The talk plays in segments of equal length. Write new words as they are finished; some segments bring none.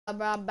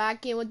Bro, I'm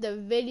back in with the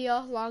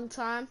video. Long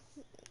time.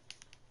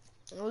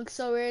 It looks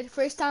so weird.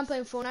 First time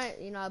playing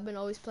Fortnite. You know, I've been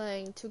always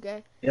playing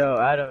 2K. Yo,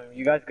 Adam,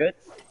 you guys good?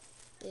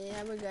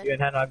 Yeah, we're good. You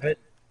and Hannah good?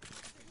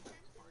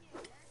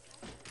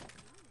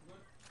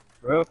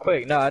 Real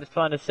quick, no, I just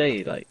wanted to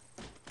say, like,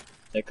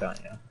 check on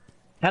you.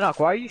 Hannah,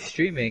 why are you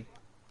streaming?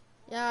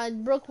 Yeah,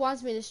 Brooke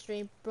wants me to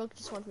stream. Brooke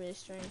just wants me to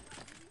stream.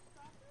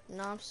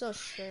 No, I'm still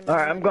streaming.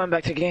 Alright, I'm going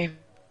back to game.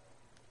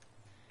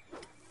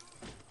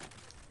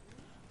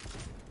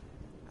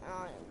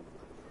 Alright.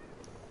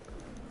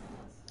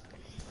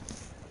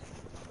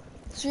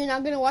 So you're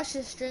not gonna watch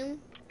the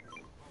stream?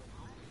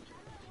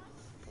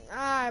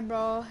 Alright,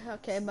 bro.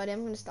 Okay, buddy,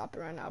 I'm gonna stop it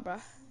right now, bro.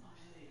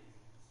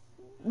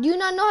 Do you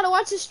not know how to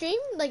watch the stream?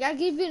 Like, I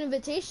gave you an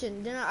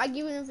invitation. Then I give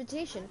you an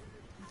invitation.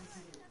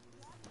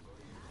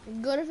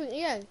 Go to,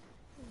 yeah.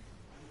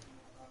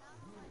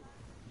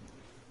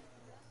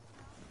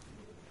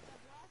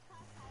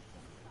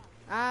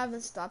 I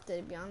haven't stopped it,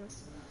 to be honest.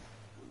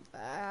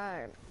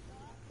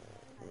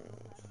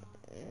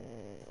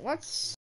 What's